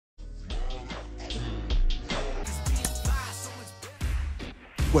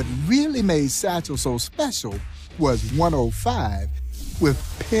What really made Satchel so special was 105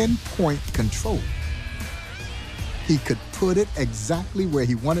 with pinpoint control. He could put it exactly where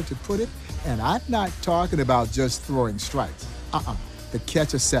he wanted to put it, and I'm not talking about just throwing strikes. The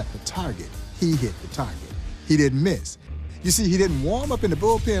catcher set the target. He hit the target. He didn't miss. You see, he didn't warm up in the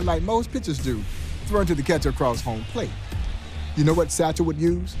bullpen like most pitchers do, throwing to the catcher across home plate. You know what Satchel would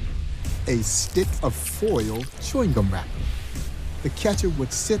use? A stick of foil chewing gum wrapper. The catcher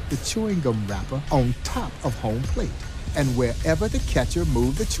would sit the chewing gum wrapper on top of home plate, and wherever the catcher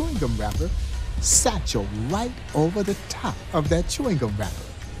moved the chewing gum wrapper, Satchel right over the top of that chewing gum wrapper.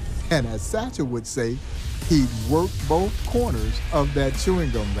 And as Satchel would say, he'd work both corners of that chewing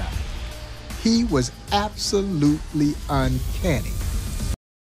gum wrapper. He was absolutely uncanny.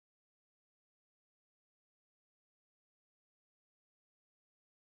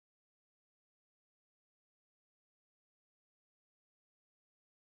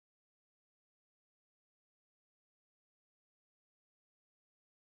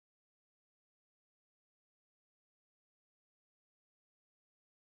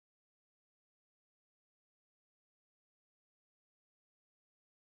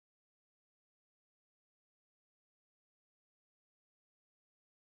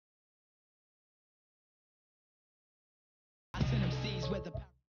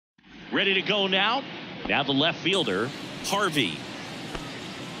 Ready to go now. Now the left fielder, Harvey.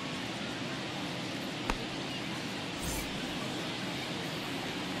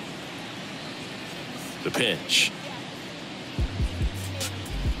 The pitch.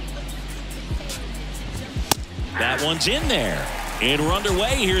 That one's in there. And we're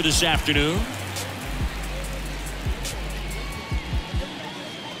underway here this afternoon.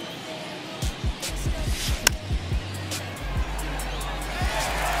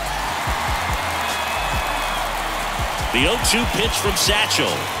 The 0-2 pitch from Satchel.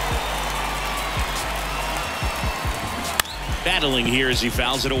 Battling here as he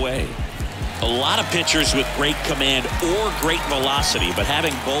fouls it away. A lot of pitchers with great command or great velocity, but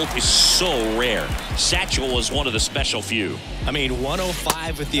having both is so rare. Satchel was one of the special few. I mean,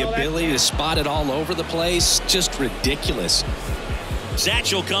 105 with the ability to spot it all over the place, just ridiculous.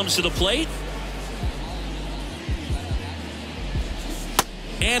 Satchel comes to the plate.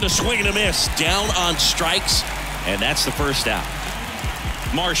 And a swing and a miss, down on strikes. And that's the first out.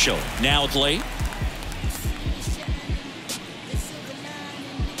 Marshall now at late.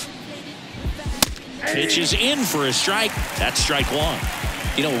 Pitch is in for a strike. That's strike one.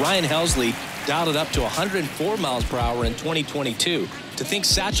 You know, Ryan Helsley dialed it up to 104 miles per hour in 2022. To think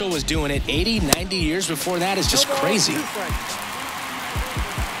Satchel was doing it 80, 90 years before that is just crazy.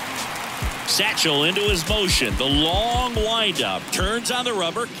 Satchel into his motion. The long windup. Turns on the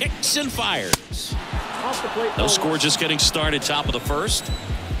rubber. Kicks and fires. No score, just getting started, top of the first.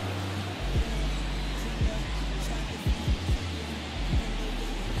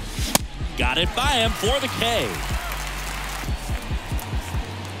 Got it by him for the K.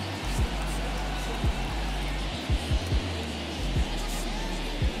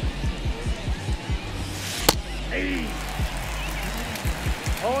 Hey.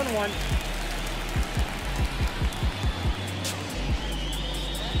 0-1.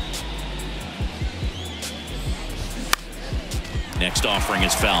 Next offering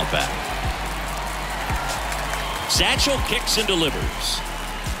is fouled back. Satchel kicks and delivers.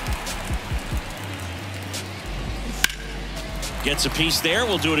 Gets a piece there.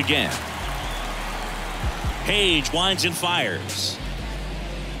 We'll do it again. Paige winds and fires.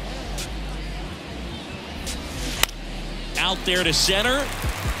 Out there to center.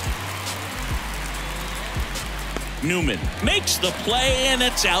 Newman makes the play, and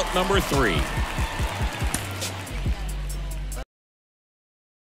it's out number 3.